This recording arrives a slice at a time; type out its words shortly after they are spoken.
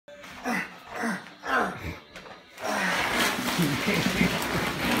And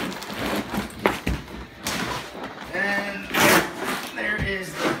there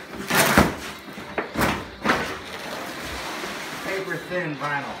is the paper thin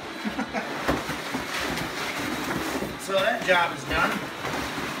vinyl. So that job is done.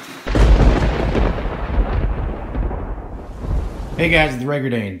 Hey guys, it's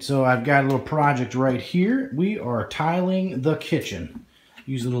TheRykerDane. So I've got a little project right here. We are tiling the kitchen.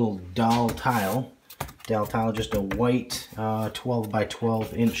 Use a little dowel tile. Dowel tile, just a white 12 by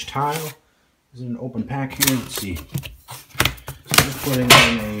 12 inch tile. This is an open pack here. Let's see. So I'm just putting in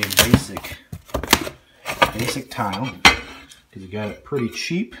a basic tile because you got it pretty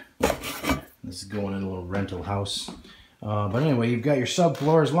cheap. This is going in a little rental house. But anyway, you've got your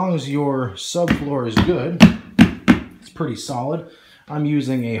subfloor. As long as your subfloor is good, it's pretty solid. I'm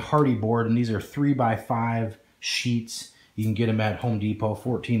using a hardy board, and these are 3 by 5 sheets. You can get them at Home Depot,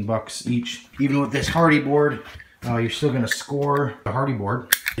 14 bucks each. Even with this hardy board, you're still going to score the hardy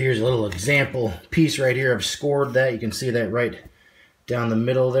board. Here's a little example piece right here. I've scored that. You can see that right down the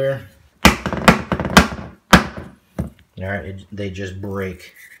middle there. All right, they just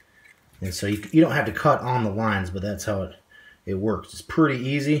break. And so you don't have to cut on the lines, but that's how it works. It's pretty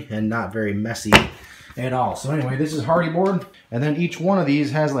easy and not very messy at all. So anyway, this is hardy board, and then each one of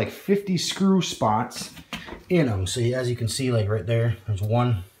these has like 50 screw spots in them. So as you can see, like right there, there's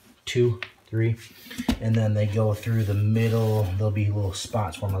 1, 2, 3, and then they go through the middle. There'll be little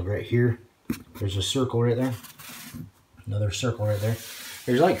spots for them, like right here. There's a circle right there, another circle right there.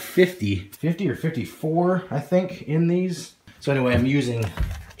 There's like 50 or 54, I think, in these. So anyway, I'm using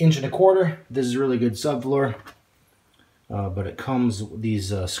 1.25 inch. This is really good subfloor, but it comes,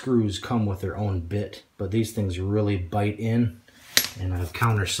 these screws come with their own bit, but these things really bite in, and I've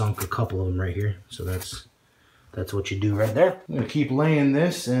countersunk a couple of them right here. So that's what you do right there. I'm gonna keep laying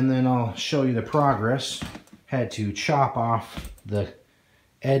this, and then I'll show you the progress. Had to chop off the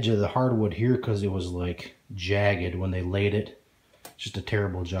edge of the hardwood here because it was like jagged when they laid it. Just a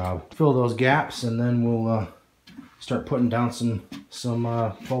terrible job. Fill those gaps, and then we'll start putting down some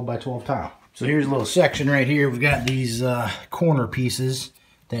 12 by 12 tile. So here's a little section right here. We've got these corner pieces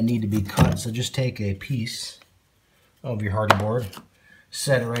that need to be cut. So just take a piece of your hardy board,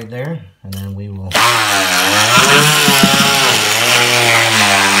 set it right there, and then we will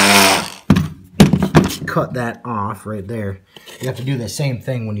cut that off right there. You have to do the same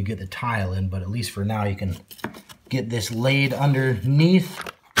thing when you get the tile in, but at least for now you can get this laid underneath.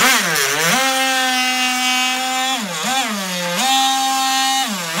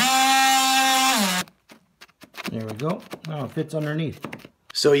 There we go. Now it fits underneath.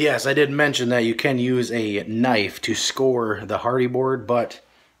 So yes, I did mention that you can use a knife to score the hardy board, but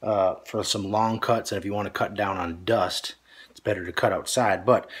for some long cuts, and if you want to cut down on dust, it's better to cut outside.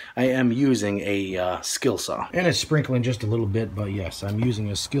 But I am using a skill saw, and it's sprinkling just a little bit, but yes, I'm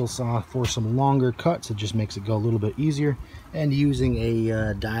using a skill saw for some longer cuts. It just makes it go a little bit easier. And using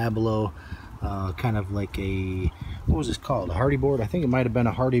a Diablo, kind of like a, what was this called, a hardy board? I think it might have been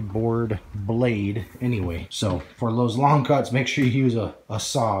a hardy board blade. Anyway, so for those long cuts, make sure you use a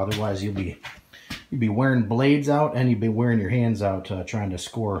saw, otherwise you'll be wearing blades out, and you'll be wearing your hands out trying to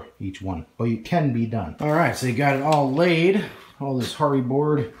score each one. But it can be done. All right, so you got it all laid. All this hardy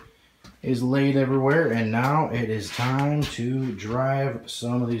board is laid everywhere, and now it is time to drive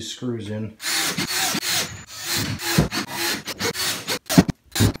some of these screws in.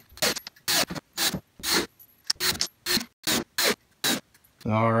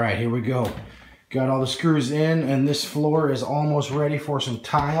 All right, here we go. Got all the screws in, and this floor is almost ready for some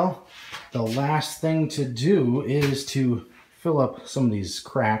tile. The last thing to do is to fill up some of these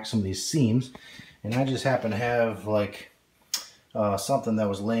cracks, some of these seams. And I just happen to have like something that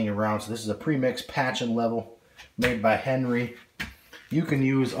was laying around. So this is a pre-mixed patch and level made by Henry. You can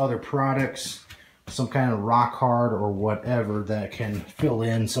use other products, some kind of rock hard or whatever, that can fill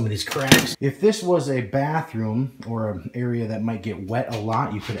in some of these cracks. If this was a bathroom or an area that might get wet a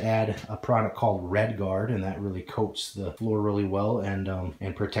lot, you could add a product called Red Guard, and that really coats the floor really well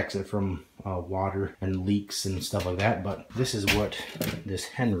and protects it from water and leaks and stuff like that. But this is what this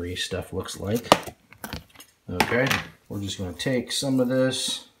Henry stuff looks like. Okay, we're just going to take some of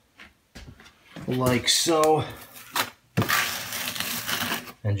this like so,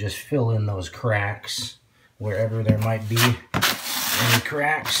 and just fill in those cracks wherever there might be any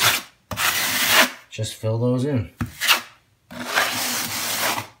cracks. Just fill those in.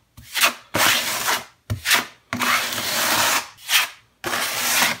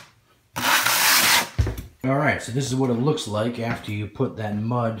 Alright, so this is what it looks like after you put that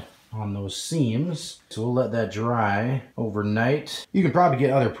mud on those seams. So we'll let that dry overnight. You can probably get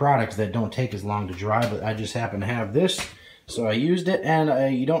other products that don't take as long to dry, but I just happen to have this. So I used it,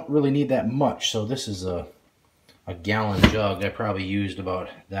 and you don't really need that much. So this is a gallon jug. I probably used about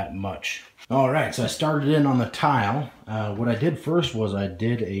that much. All right, so I started in on the tile. What I did first was I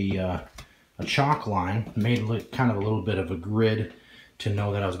did a chalk line, made kind of a little bit of a grid to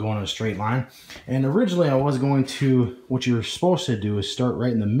know that I was going in a straight line. And originally I was going to, what you're supposed to do is start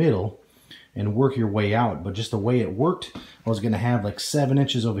right in the middle and work your way out. But just the way it worked, I was going to have like 7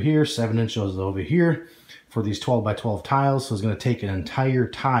 inches over here, 7 inches over here for these 12 by 12 tiles. So I was going to take an entire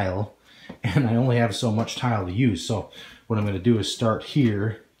tile, and I only have so much tile to use. So what I'm going to do is start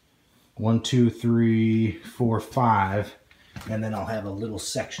here, 1, 2, 3, 4, 5, and then I'll have a little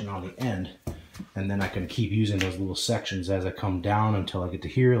section on the end, and then I can keep using those little sections as I come down until I get to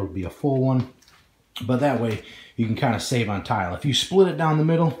here. It'll be a full one, but that way you can kind of save on tile. If you split it down the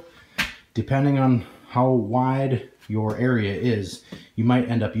middle, depending on how wide your area is, you might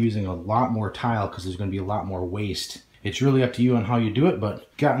end up using a lot more tile because there's going to be a lot more waste. It's really up to you on how you do it,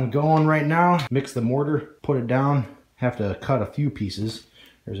 but gotten going right now. Mix the mortar, put it down, have to cut a few pieces.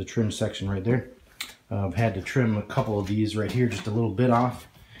 There's a trim section right there. I've had to trim a couple of these right here, just a little bit off.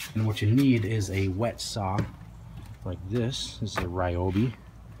 And what you need is a wet saw like this. This is a Ryobi.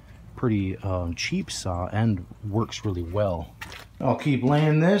 Pretty cheap saw and works really well. I'll keep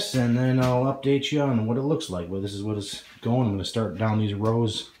laying this, and then I'll update you on what it looks like. Well, this is what it's going. I'm going to start down these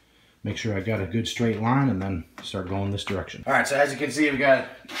rows, make sure I got a good straight line, and then start going this direction. All right, so as you can see, we've got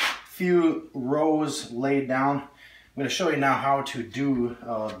a few rows laid down. I'm going to show you now how to do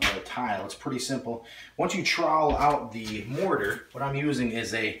the tile. It's pretty simple. Once you trowel out the mortar, what I'm using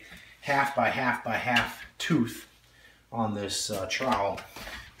is a 1/2 by 1/2 by 1/2 tooth on this trowel.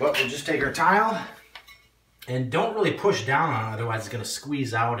 But we'll just take our tile, and don't really push down on it, otherwise it's going to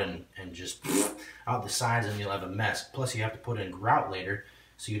squeeze out and just out the sides, and you'll have a mess. Plus you have to put in grout later,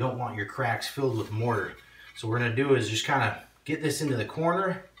 so you don't want your cracks filled with mortar. So what we're going to do is just kind of get this into the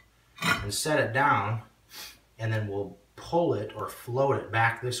corner and set it down, and then we'll pull it or float it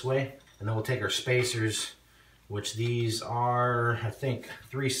back this way. And then we'll take our spacers, which these are, I think,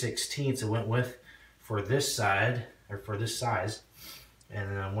 3/16 I went with for this side, or for this size.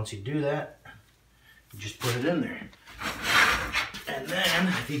 And then once you do that, you just put it in there. And then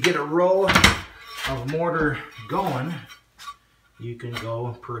if you get a row of mortar going, you can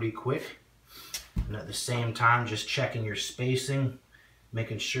go pretty quick. And at the same time, just checking your spacing,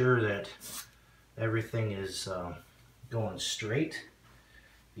 making sure that everything is going straight.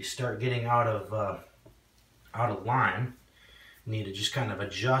 You start getting out of line, you need to just kind of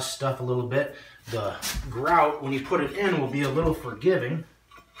adjust stuff a little bit. The grout, when you put it in, will be a little forgiving,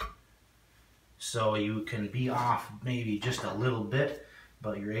 so you can be off maybe just a little bit,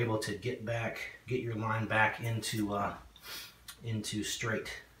 but you're able to get your line back into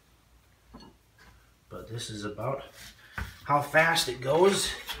straight. But this is about how fast it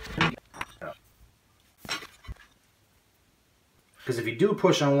goes. Because if you do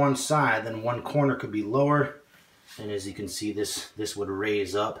push on one side, then one corner could be lower, and as you can see, this would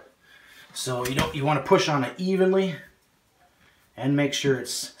raise up. So you want to push on it evenly and make sure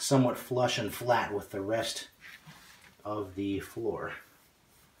it's somewhat flush and flat with the rest of the floor.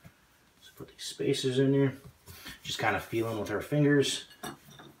 So put these spacers in there, just kind of feeling with our fingers.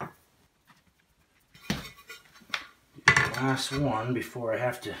 Last one before I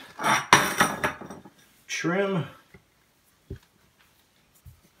have to trim.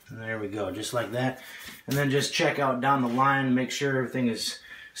 And there we go, just like that. And then just check out down the line and make sure everything is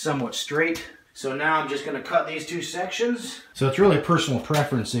somewhat straight. So now I'm just going to cut these two sections. So it's really personal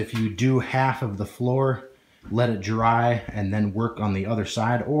preference if you do half of the floor, let it dry, and then work on the other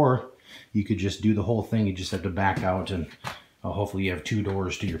side, or you could just do the whole thing. You just have to back out, and hopefully you have 2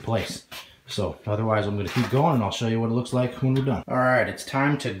 doors to your place. So otherwise I'm going to keep going, and I'll show you what it looks like when we're done. Alright, it's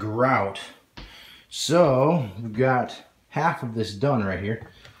time to grout. So we've got half of this done right here.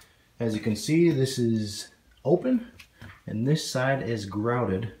 As you can see, this is open, and this side is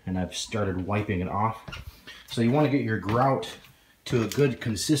grouted, and I've started wiping it off. So you want to get your grout to a good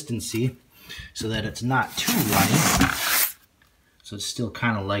consistency so that it's not too runny. So it's still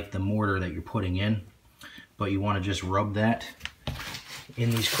kind of like the mortar that you're putting in, but you want to just rub that in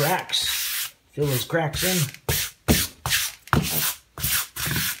these cracks. Fill those cracks in.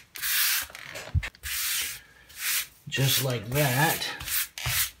 Just like that.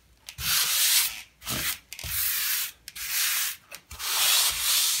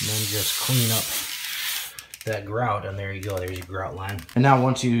 And then just clean up that grout, and there you go, there's your grout line. And now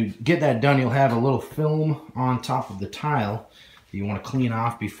once you get that done, you'll have a little film on top of the tile that you want to clean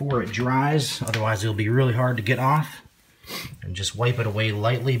off before it dries, otherwise it'll be really hard to get off. And just wipe it away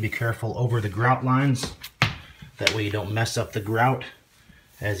lightly, be careful over the grout lines. That way you don't mess up the grout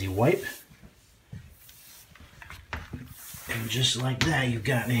as you wipe. And just like that, you've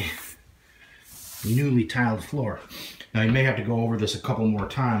got a newly tiled floor. Now you may have to go over this a couple more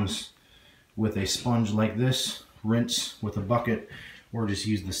times with a sponge like this, rinse with a bucket, or just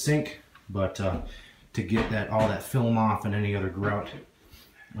use the sink. But to get all that film off and any other grout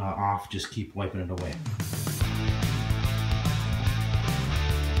off, just keep wiping it away.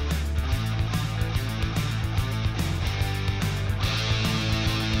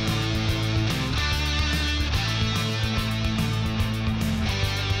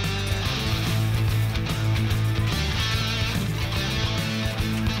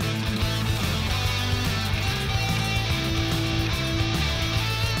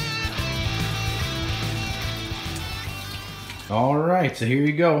 Alright, so here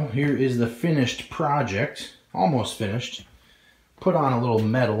you go. Here is the finished project. Almost finished. Put on a little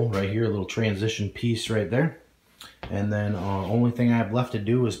metal right here, a little transition piece right there. And then only thing I have left to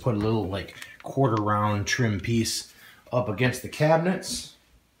do is put a little like quarter round trim piece up against the cabinets.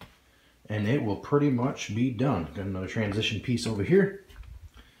 And it will pretty much be done. Got another transition piece over here.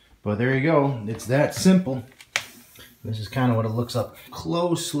 But there you go. It's that simple. This is kind of what it looks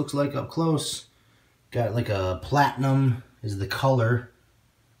like up close. Got like a platinum is the color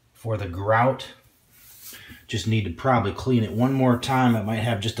for the grout. Just need to probably clean it one more time. It might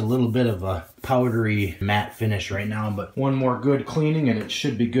have just a little bit of a powdery matte finish right now, but one more good cleaning and it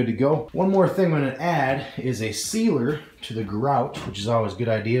should be good to go. One more thing I'm going to add is a sealer to the grout, which is always a good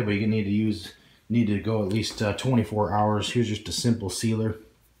idea, but you need to go at least 24 hours. Here's just a simple sealer.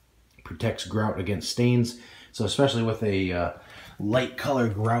 Protects grout against stains. So especially with a light color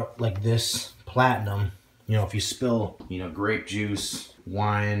grout like this, platinum, you know, if you spill, you know, grape juice,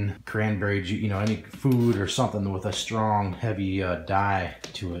 wine, cranberry juice, you know, any food or something with a strong, heavy dye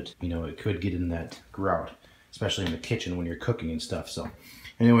to it, you know, it could get in that grout, especially in the kitchen when you're cooking and stuff. So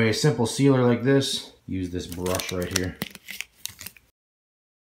anyway, a simple sealer like this, use this brush right here.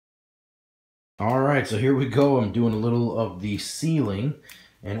 All right, so here we go. I'm doing a little of the sealing.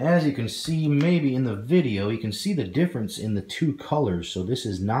 And as you can see, maybe in the video, you can see the difference in the two colors. So this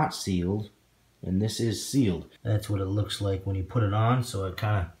is not sealed, and this is sealed. That's what it looks like when you put it on. So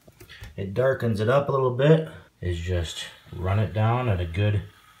it darkens it up a little bit. Is just run it down at a good,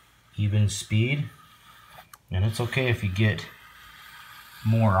 even speed. And it's okay if you get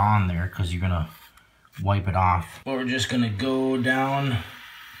more on there because you're gonna wipe it off. But we're just gonna go down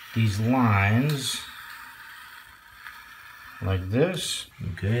these lines like this.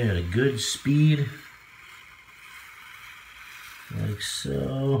 Okay, at a good speed. Like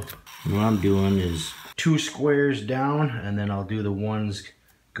so. What I'm doing is 2 squares down, and then I'll do the ones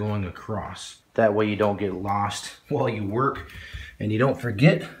going across. That way you don't get lost while you work, and you don't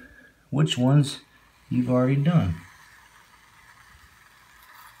forget which ones you've already done.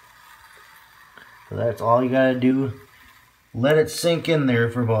 So that's all you gotta do. Let it sink in there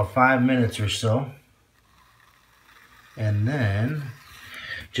for about 5 minutes or so. And then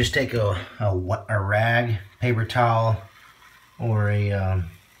just take a rag, paper towel, or a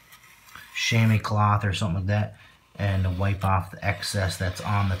chamois cloth or something like that, and wipe off the excess that's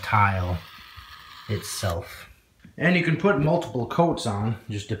on the tile itself. And you can put multiple coats on,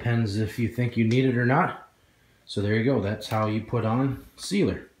 just depends if you think you need it or not. So there you go, that's how you put on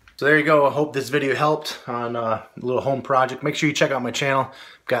sealer. So there you go. I hope this video helped on a little home project. Make sure you check out my channel.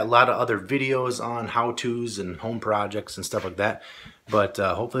 I've got a lot of other videos on how-tos and home projects and stuff like that. But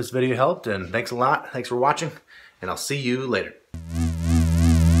hopefully this video helped, and thanks a lot. Thanks for watching, and I'll see you later.